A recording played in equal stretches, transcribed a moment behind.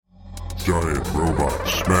Giant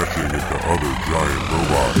robots smashing into other giant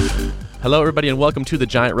robots. Hello, everybody, and welcome to the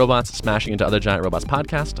Giant Robots Smashing into Other Giant Robots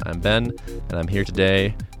podcast. I'm Ben, and I'm here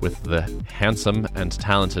today with the handsome and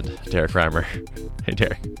talented Derek Reimer. Hey,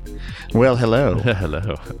 Derek. Well, hello.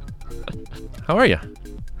 Hello. How are you?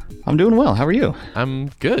 I'm doing well. How are you? I'm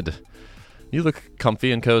good. You look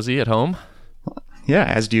comfy and cozy at home. Yeah,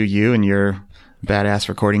 as do you and your badass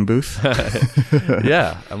recording booth.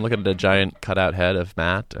 Yeah, I'm looking at a giant cutout head of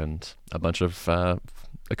Matt and a bunch of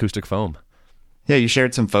acoustic foam. Yeah, you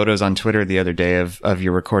shared some photos on Twitter the other day of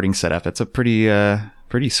your recording setup. It's a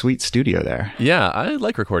pretty sweet studio there. Yeah, I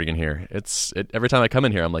like recording in here. Every time I come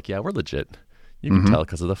in here, I'm like, yeah, we're legit. You can tell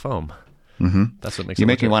because of the foam. Mm-hmm. That's what makes you it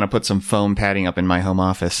make me legit. want to put some foam padding up in my home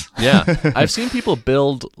office. Yeah, I've seen people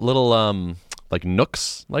build little like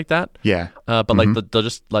nooks like that. Yeah, but like they'll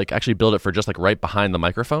just like actually build it for just like right behind the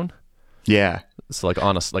microphone. yeah. So like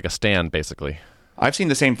on a stand basically. I've seen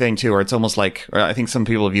the same thing too, where it's almost like, or I think some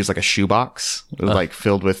people have used like a shoebox, like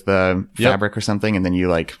filled with fabric or something, and then you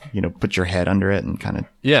like, put your head under it and kind of.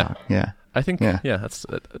 Yeah, Yeah. I think that's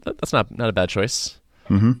not a bad choice.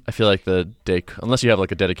 Mm-hmm. I feel like unless you have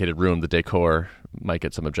like a dedicated room, the decor might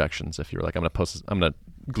get some objections. If you're like, I'm gonna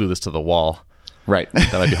glue this to the wall. Right.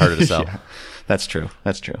 That might be harder to sell. Yeah. That's true.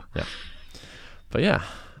 Yeah. But yeah.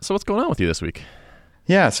 So what's going on with you this week?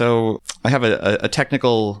 Yeah. So I have a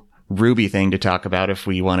technical Ruby thing to talk about if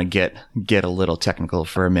we want to get a little technical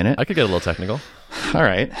for a minute. I could get a little technical. All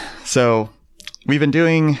right. So we've been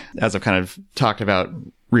doing, as I've kind of talked about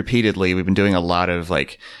repeatedly, we've been doing a lot of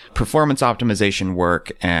like performance optimization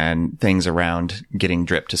work and things around getting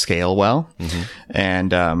Drip to scale well. Mm-hmm.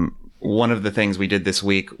 And, one of the things we did this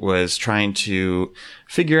week was trying to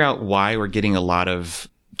figure out why we're getting a lot of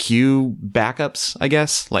queue backups, I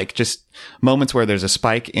guess, like just moments where there's a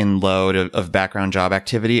spike in load of background job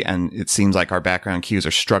activity. And it seems like our background queues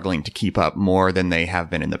are struggling to keep up more than they have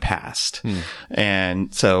been in the past.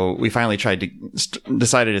 And so we finally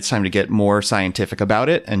decided it's time to get more scientific about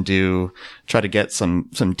it and try to get some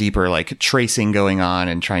deeper like tracing going on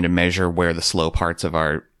and trying to measure where the slow parts of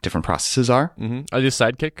our different processes are. Mm-hmm. Are these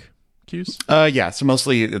Sidekick queues? Yeah. So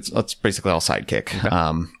mostly it's basically all Sidekick.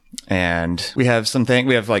 Okay. And we have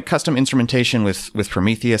like custom instrumentation with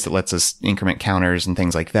Prometheus that lets us increment counters and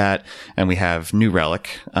things like that. And we have New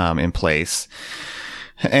Relic, in place.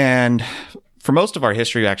 And for most of our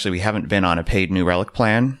history, actually, we haven't been on a paid New Relic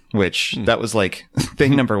plan, which that was like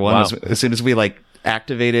thing number one. Wow. Was as soon as we like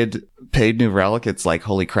activated paid New Relic, it's like,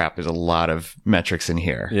 holy crap, there's a lot of metrics in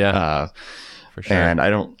here. Yeah. For sure. And I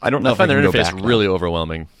don't know I if find I their can go interface back really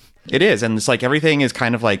overwhelming. It is. And it's like everything is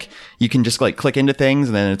kind of like you can just like click into things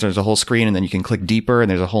and then there's a whole screen and then you can click deeper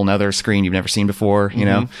and there's a whole nother screen you've never seen before, you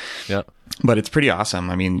know? Yeah. But it's pretty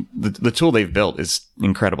awesome. I mean, the tool they've built is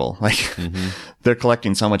incredible. Like they're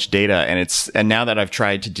collecting so much data and now that I've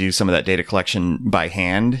tried to do some of that data collection by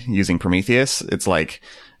hand using Prometheus,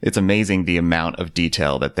 it's amazing the amount of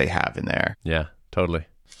detail that they have in there. Yeah, totally.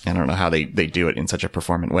 I don't know how they do it in such a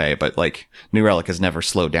performant way, but like New Relic has never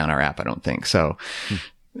slowed down our app, I don't think. So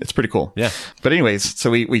it's pretty cool. Yeah. But anyways, so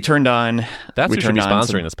we turned on. That's who should be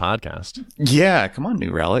sponsoring this podcast. Yeah. Come on, New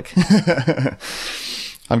Relic.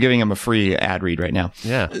 I'm giving them a free ad read right now.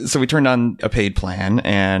 Yeah. So we turned on a paid plan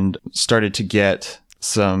and started to get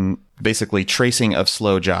some basically tracing of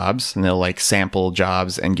slow jobs, and they'll like sample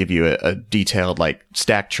jobs and give you a detailed like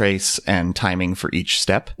stack trace and timing for each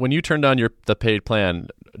step. When you turned on the paid plan,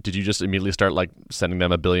 did you just immediately start like sending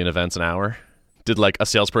them 1 billion events an hour? Did like a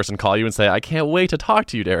salesperson call you and say, I can't wait to talk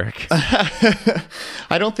to you, Derek?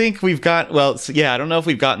 I don't think we've got, I don't know if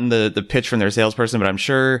we've gotten the pitch from their salesperson, but I'm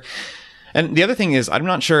sure. And the other thing is, I'm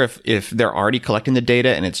not sure if they're already collecting the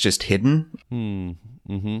data and it's just hidden.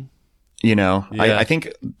 Mm-hmm. You know, Yeah. I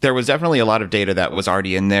think there was definitely a lot of data that was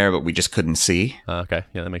already in there, but we just couldn't see. Okay.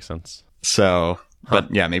 Yeah, that makes sense. So,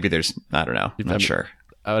 but yeah, maybe there's, I don't know. I'm not sure.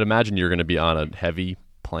 I would imagine you're going to be on a heavy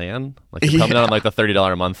plan. Like you're coming out on like the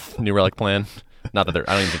 $30 a month New Relic plan. Not that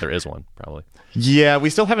I don't even think there is one, probably. Yeah, we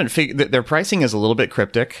still haven't figured. Their pricing is a little bit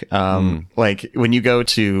cryptic. Like when you go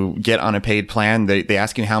to get on a paid plan, they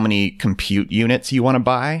ask you how many compute units you want to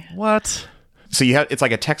buy. What? So it's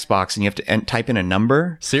like a text box, and you have to type in a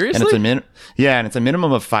number. Seriously? And it's a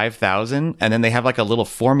minimum of 5,000, and then they have like a little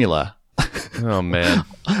formula. Oh man!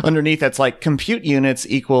 Underneath, that's like compute units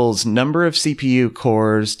equals number of CPU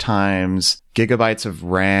cores times gigabytes of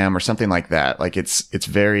RAM or something like that. Like it's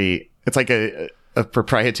like a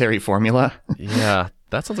proprietary formula. Yeah,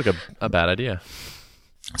 that sounds like a bad idea.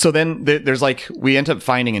 So then there's like, we end up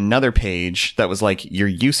finding another page that was like your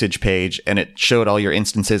usage page, and it showed all your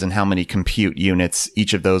instances and how many compute units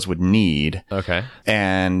each of those would need. Okay.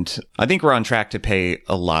 And I think we're on track to pay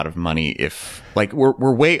a lot of money if like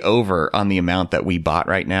we're way over on the amount that we bought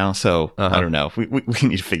right now. So I don't know. We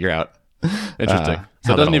need to figure out. Interesting.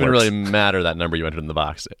 So how it doesn't that all even works. really matter that number you entered in the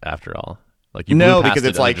box after all. Like you No, blew past because it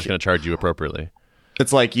it's and they're like- just going to charge you appropriately.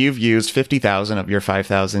 It's like you've used 50,000 of your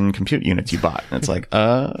 5,000 compute units you bought. And it's like,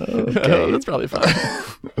 Oh, okay. that's probably fine.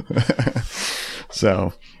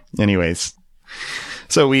 So, anyways,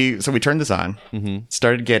 so we turned this on,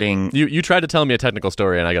 started getting. You tried to tell me a technical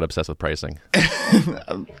story and I got obsessed with pricing.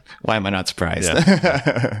 Why am I not surprised?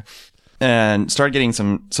 Yeah. And started getting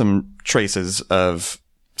some traces of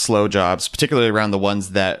slow jobs, particularly around the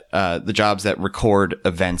ones that the jobs that record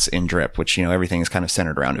events in Drip, which everything is kind of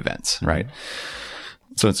centered around events, right?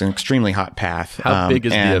 So it's an extremely hot path. How big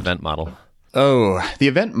is the and- event model? Oh, the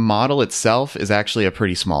event model itself is actually a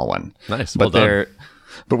pretty small one. Nice. But Well done.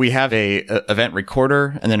 but we have a event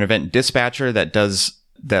recorder and then event dispatcher that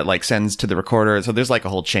like sends to the recorder. So there's like a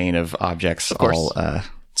whole chain of objects course. all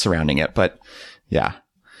surrounding it. But yeah.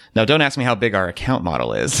 Now don't ask me how big our account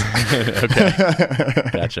model is. Okay.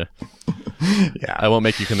 Gotcha. Yeah. I won't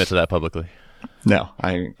make you commit to that publicly. No,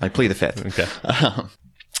 I plead the fifth. Okay.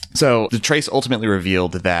 So the trace ultimately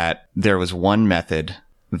revealed that there was one method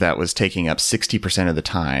that was taking up 60% of the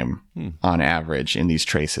time on average in these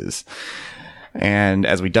traces. And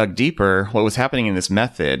as we dug deeper, what was happening in this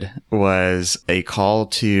method was a call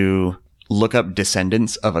to look up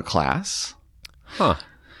descendants of a class. Huh.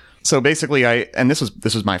 So basically this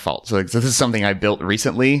was my fault. So this is something I built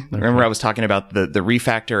recently. Remember I was talking about the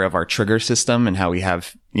refactor of our trigger system and how we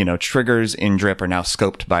have, triggers in Drip are now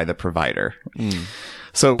scoped by the provider.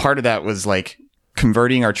 So part of that was like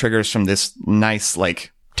converting our triggers from this nice,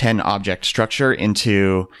 like 10 object structure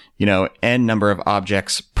into, n number of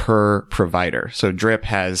objects per provider. So Drip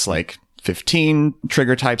has like 15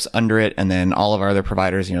 trigger types under it. And then all of our other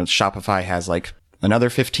providers, Shopify has like another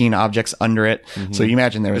 15 objects under it. So you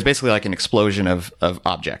imagine there was basically like an explosion of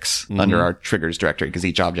objects under our triggers directory because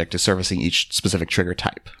each object is servicing each specific trigger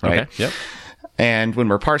type, right? Okay. Yep. And when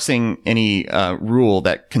we're parsing any rule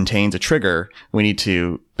that contains a trigger, we need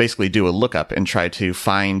to basically do a lookup and try to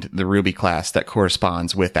find the Ruby class that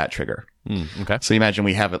corresponds with that trigger. Okay. So you imagine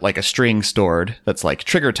we have it like a string stored that's like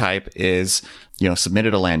trigger type is,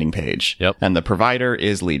 submitted a landing page. Yep. And the provider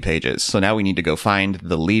is lead pages. So now we need to go find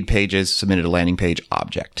the lead pages submitted a landing page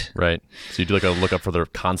object. Right. So you do like a lookup for the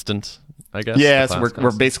constant, I guess? Yeah, The so class we're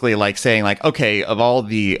constant? basically like saying like, okay, of all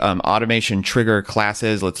the automation trigger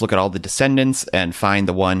classes, let's look at all the descendants and find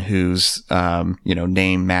the one whose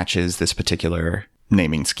name matches this particular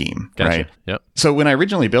naming scheme, Gotcha. right? Yep. So when I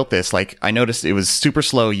originally built this, like I noticed it was super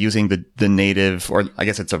slow using the native, or I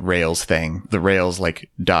guess it's a Rails thing, the Rails like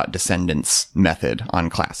dot descendants method on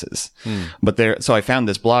classes. But so I found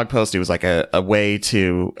this blog post. It was like a way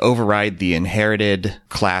to override the inherited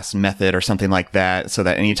class method or something like that. So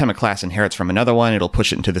that anytime a class inherits from another one, it'll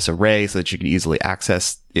push it into this array so that you can easily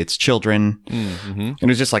access its children. And it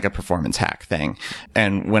was just like a performance hack thing.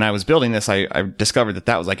 And when I was building this, I discovered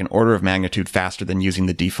that was like an order of magnitude faster than using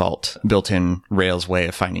the default built-in Rails way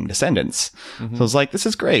of finding descendants. So I was like, this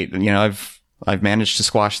is great. I've managed to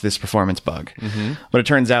squash this performance bug. But it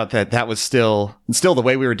turns out that was still the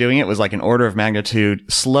way we were doing it was like an order of magnitude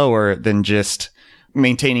slower than just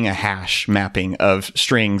maintaining a hash mapping of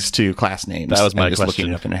strings to class names. That was my and just question.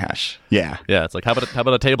 looking it up in a hash. Yeah. Yeah. It's like, how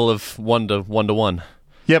about a table of 1 to 1 to 1?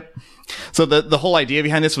 Yep. So the whole idea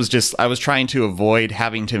behind this was just I was trying to avoid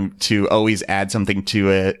having to always add something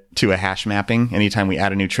to a hash mapping anytime we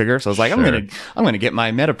add a new trigger. So I was like, Sure. I'm gonna get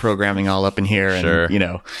my meta programming all up in here and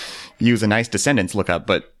Sure. use a nice descendants lookup.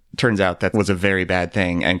 But turns out that was a very bad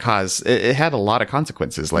thing and it had a lot of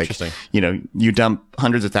consequences. Like Interesting. you dump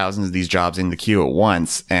hundreds of thousands of these jobs in the queue at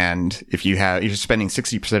once, and if you're spending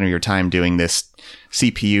 60% of your time doing this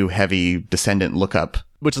CPU heavy descendant lookup.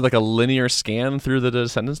 Which is like a linear scan through the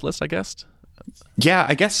descendants list, I guess. Yeah,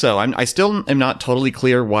 I guess so. I still am not totally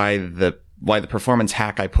clear why the performance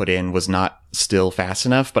hack I put in was not still fast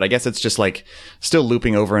enough, but I guess it's just like still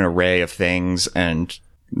looping over an array of things and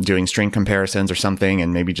doing string comparisons or something,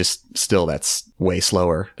 and maybe just still that's way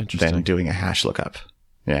slower than doing a hash lookup.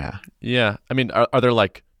 Yeah. Yeah. I mean, are there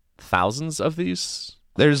like thousands of these?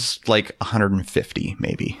 There's like 150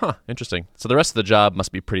 maybe. Huh. Interesting. So the rest of the job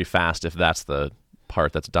must be pretty fast if that's the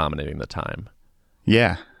part that's dominating the time.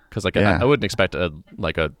 Yeah. Because Yeah. I wouldn't expect a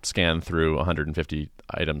scan through 150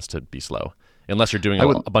 items to be slow, unless you're doing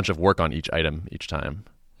a bunch of work on each item each time.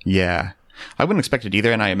 Yeah. I wouldn't expect it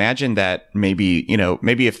either. And I imagine that maybe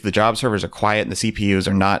if the job servers are quiet and the CPUs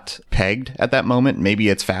are not pegged at that moment, maybe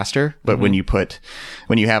it's faster. But when you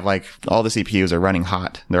have like all the CPUs are running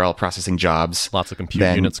hot, they're all processing jobs. Lots of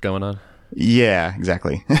compute units going on. Yeah,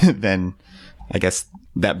 exactly. Then I guess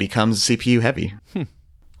that becomes CPU heavy.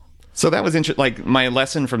 So that was interesting. Like my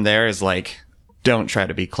lesson from there is like, don't try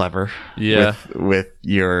to be clever with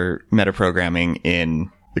your metaprogramming in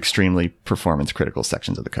extremely performance critical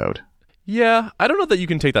sections of the code. Yeah, I don't know that you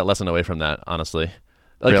can take that lesson away from that, honestly.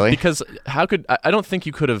 Like, really? Because I don't think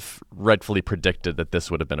you could have rightfully predicted that this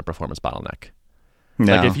would have been a performance bottleneck.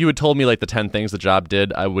 No. Like if you had told me like the 10 things the job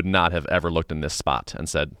did, I would not have ever looked in this spot and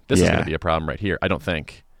said, this is going to be a problem right here. I don't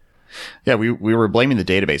think. Yeah, we were blaming the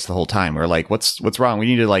database the whole time. We were like, what's wrong? We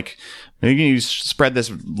need to spread this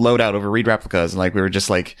load out over read replicas. And like, we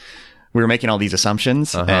were making all these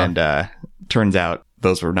assumptions and, turns out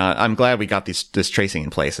those were not. I'm glad we got this tracing in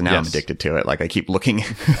place, and now I'm addicted to it. Like I keep looking.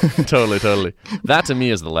 Totally. That to me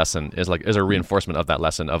is the lesson, is a reinforcement of that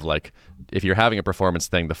lesson of like, if you're having a performance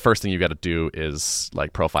thing, the first thing you got to do is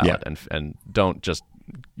like profile it and don't just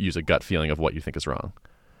use a gut feeling of what you think is wrong.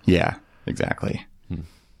 Yeah, exactly.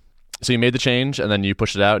 So you made the change and then you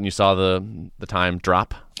pushed it out and you saw the time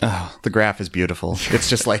drop. Oh, the graph is beautiful. It's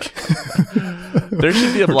just like there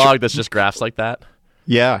should be a blog that's just graphs like that.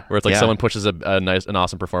 Yeah. Where it's like someone pushes an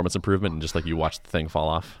awesome performance improvement and just like you watch the thing fall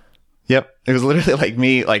off. Yep. It was literally like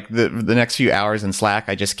me, like the next few hours in Slack,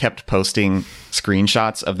 I just kept posting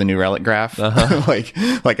screenshots of the New Relic graph.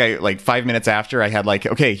 like 5 minutes after I had like,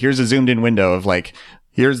 okay, here's a zoomed in window of like,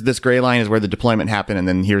 here's this gray line is where the deployment happened. And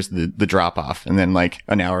then here's the drop off. And then like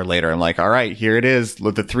an hour later, I'm like, all right, here it is.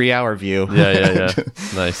 Look, the 3 hour view. Yeah.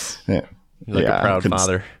 Nice. Yeah. You're like a proud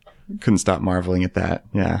father. Couldn't stop marveling at that.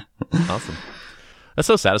 Yeah. Awesome. That's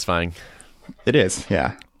so satisfying. It is.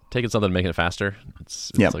 Yeah. Taking something and making it faster.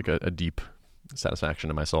 It's like a deep satisfaction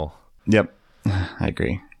in my soul. Yep. I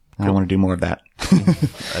agree. Cool. I want to do more of that.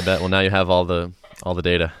 I bet. Well, now you have all the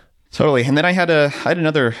data. Totally. And then I had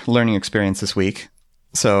another learning experience this week.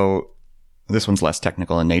 So this one's less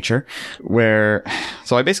technical in nature,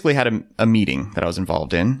 so I basically had a meeting that I was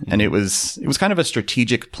involved in, and it was kind of a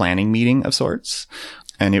strategic planning meeting of sorts.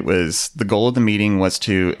 And the goal of the meeting was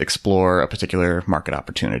to explore a particular market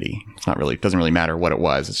opportunity. It doesn't really matter what it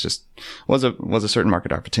was. It's just was a certain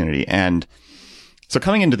market opportunity. And so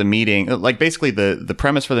coming into the meeting, like basically the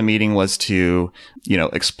premise for the meeting was to,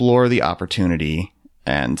 explore the opportunity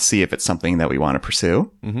and see if it's something that we want to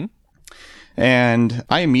pursue. Mm-hmm. And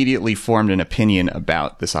I immediately formed an opinion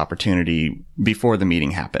about this opportunity before the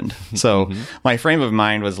meeting happened. So my frame of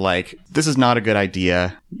mind was like, this is not a good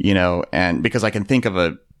idea, and because I can think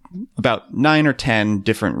of about 9 or 10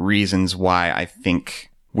 different reasons why I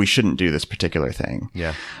think we shouldn't do this particular thing.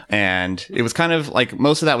 Yeah. And it was kind of like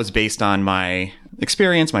most of that was based on my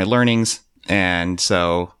experience, my learnings. And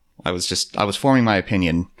so I was forming my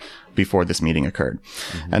opinion before this meeting occurred.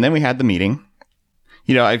 Mm-hmm. And then we had the meeting.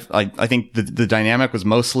 I think the dynamic was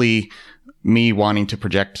mostly me wanting to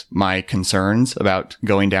project my concerns about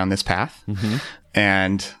going down this path. Mm-hmm.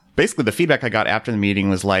 And basically the feedback I got after the meeting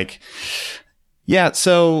was like, yeah,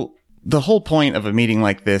 so the whole point of a meeting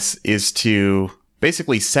like this is to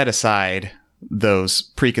basically set aside those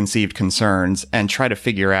preconceived concerns and try to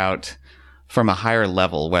figure out from a higher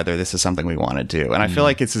level whether this is something we want to do. And I feel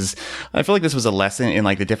like this was a lesson in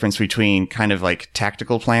like the difference between kind of like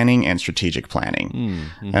tactical planning and strategic planning.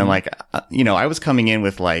 Mm-hmm. And like, I was coming in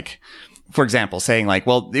with like, for example, saying like,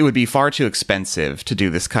 well, it would be far too expensive to do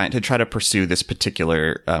this to try to pursue this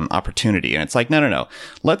particular opportunity. And it's like, no.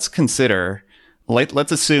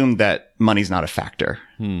 Let's assume that money's not a factor.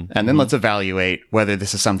 Mm-hmm. And then let's evaluate whether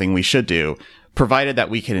this is something we should do, provided that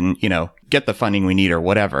we can, get the funding we need or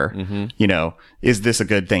whatever, is this a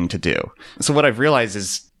good thing to do? So what I've realized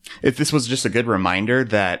is if this was just a good reminder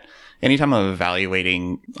that anytime I'm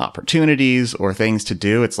evaluating opportunities or things to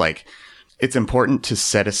do, it's like, it's important to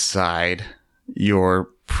set aside your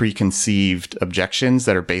preconceived objections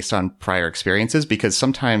that are based on prior experiences, because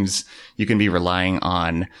sometimes you can be relying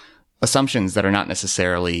on assumptions that are not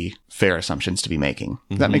necessarily fair assumptions to be making.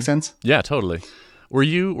 Does that make sense? Yeah, totally.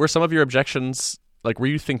 Were some of your objections, like, were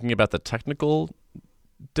you thinking about the technical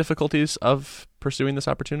difficulties of pursuing this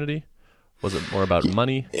opportunity? Was it more about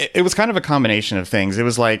money? It was kind of a combination of things. It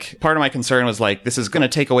was like, part of my concern was like, this is going to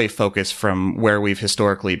take away focus from where we've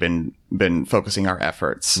historically been focusing our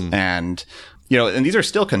efforts. And, and these are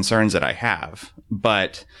still concerns that I have,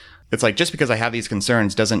 but it's like, just because I have these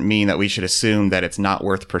concerns doesn't mean that we should assume that it's not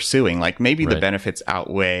worth pursuing. Like maybe the benefits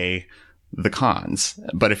outweigh the cons,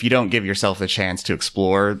 but if you don't give yourself the chance to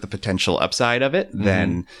explore the potential upside of it,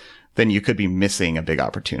 then then you could be missing a big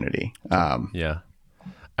opportunity. Yeah.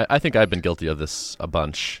 I think I've been guilty of this a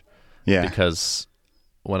bunch. Yeah. Because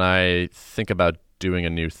when I think about doing a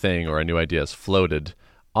new thing or a new idea is floated,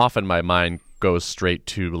 often my mind goes straight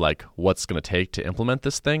to like what's going to take to implement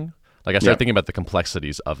this thing. Like I start thinking about the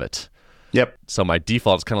complexities of it. Yep. So my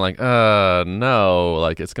default is kind of like, no,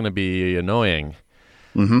 like it's going to be annoying.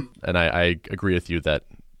 Mm-hmm. And I agree with you that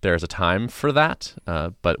there's a time for that.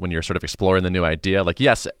 But when you're sort of exploring the new idea, like,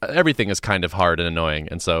 yes, everything is kind of hard and annoying.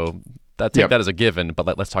 And so take that as a given,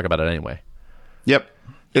 but let's talk about it anyway. Yep.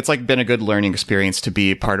 It's like been a good learning experience to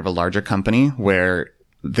be part of a larger company where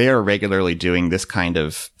they're regularly doing this kind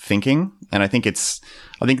of thinking. And I think it's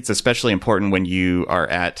especially important when you are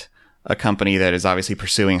at a company that is obviously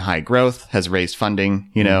pursuing high growth, has raised funding,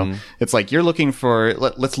 you know. It's like you're looking for,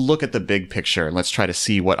 let's look at the big picture and let's try to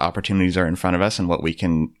see what opportunities are in front of us and what we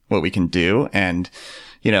can do. And,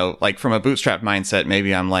 you know, like from a bootstrap mindset,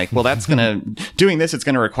 maybe I'm like, well, doing this, it's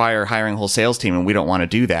going to require hiring a whole sales team and we don't want to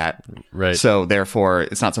do that. Right. So therefore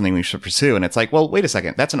it's not something we should pursue. And it's like, well, wait a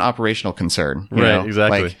second. That's an operational concern. You know?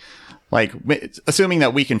 Exactly. Like assuming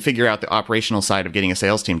that we can figure out the operational side of getting a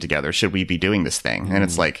sales team together, should we be doing this thing? And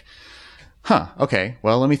it's like, okay,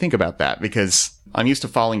 well, let me think about that, because I'm used to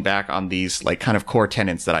falling back on these like kind of core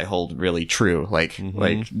tenets that I hold really true. Like, you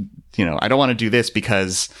know, I don't want to do this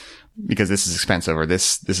because this is expensive or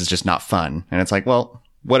this is just not fun. And it's like, well,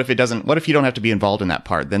 what if you don't have to be involved in that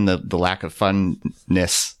part? Then the lack of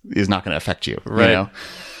funness is not going to affect you. Right. You know?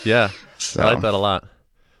 Yeah. So. I like that a lot.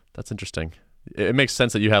 That's interesting. It makes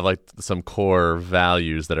sense that you have like some core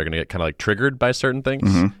values that are going to get kind of like triggered by certain things.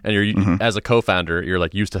 And you're as a co-founder, you're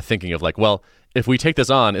like used to thinking of like, well, if we take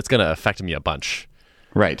this on, it's going to affect me a bunch.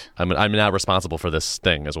 Right. I'm now responsible for this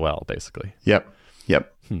thing as well, basically. Yep.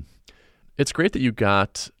 It's great that you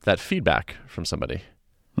got that feedback from somebody.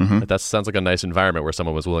 That sounds like a nice environment where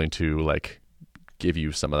someone was willing to like give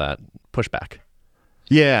you some of that pushback.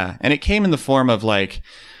 Yeah. And it came in the form of like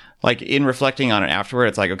in reflecting on it afterward,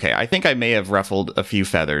 it's like, okay, I think I may have ruffled a few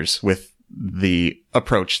feathers with the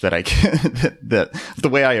approach that the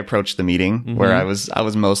way I approached the meeting, where I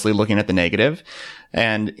was mostly looking at the negative,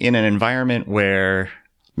 and in an environment where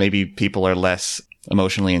maybe people are less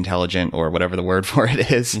emotionally intelligent or whatever the word for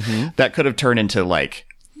it is, that could have turned into like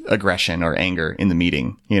aggression or anger in the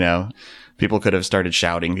meeting, you know? People could have started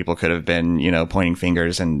shouting. People could have been, you know, pointing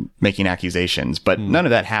fingers and making accusations, but none of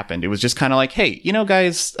that happened. It was just kind of like, hey, you know,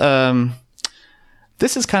 guys,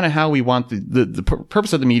 this is kind of how we want the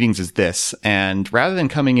purpose of the meetings is this. And rather than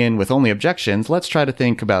coming in with only objections, let's try to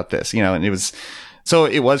think about this, you know, and it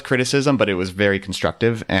was criticism, but it was very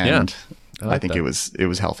constructive. And I think it was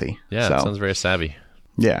healthy. Yeah. So, it sounds very savvy.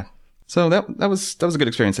 Yeah. So that was a good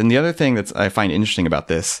experience. And the other thing I find interesting about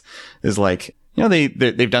this is like, you know,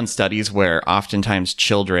 they've done studies where oftentimes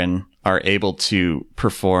children are able to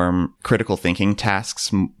perform critical thinking tasks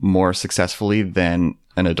more successfully than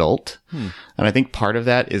an adult. And I think part of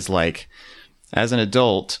that is like, as an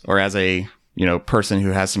adult or as a, you know, person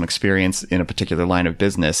who has some experience in a particular line of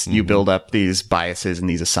business, you build up these biases and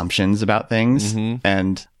these assumptions about things.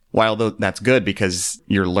 And while that's good because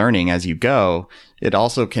you're learning as you go, it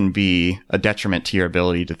also can be a detriment to your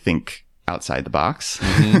ability to think outside the box.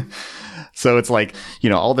 So it's like, you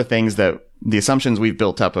know, all the things that the assumptions we've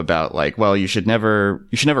built up about like, well, you should never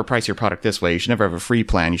price your product this way. You should never have a free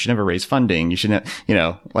plan. You should never raise funding. You should, you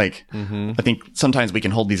know, like, I think sometimes we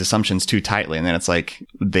can hold these assumptions too tightly, and then it's like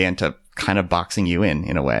they end up kind of boxing you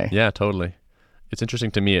in a way. Yeah, totally. It's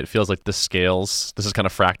interesting to me. It feels like this scales. This is kind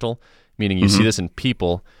of fractal, meaning you see this in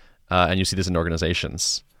people and you see this in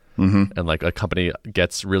organizations. And like a company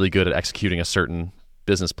gets really good at executing a certain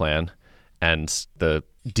business plan, and the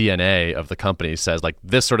DNA of the company says like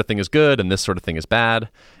this sort of thing is good and this sort of thing is bad.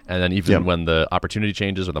 And then even when the opportunity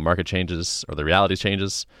changes or the market changes or the reality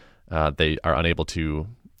changes, they are unable to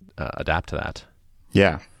adapt to that.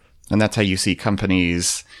 Yeah. And that's how you see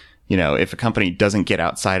companies, you know, if a company doesn't get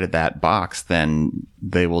outside of that box, then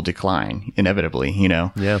they will decline inevitably, you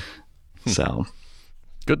know? Yeah. So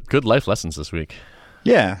good life lessons this week.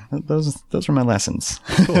 Yeah. Those were my lessons.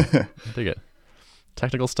 Cool. I dig it.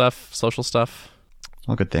 Technical stuff, social stuff.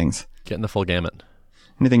 All good things. Getting the full gamut.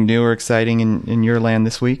 Anything new or exciting in your land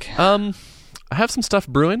this week? I have some stuff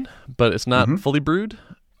brewing, but it's not fully brewed.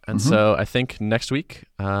 And so I think next week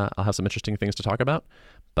I'll have some interesting things to talk about.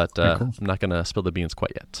 But cool. I'm not going to spill the beans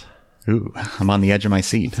quite yet. Ooh, I'm on the edge of my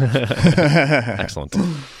seat. Excellent.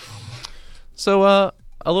 So a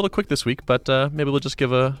little quick this week, but maybe we'll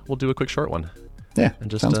do a quick short one. Yeah, and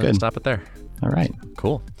just sounds good. Stop it there. All right.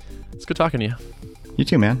 Cool. It's good talking to you. You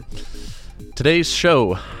too, man. Today's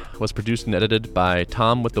show was produced and edited by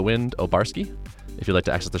Tom with the Wind Obarski. If you'd like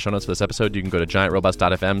to access the show notes for this episode, you can go to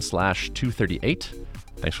giantrobots.fm/238.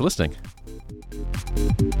 Thanks for listening.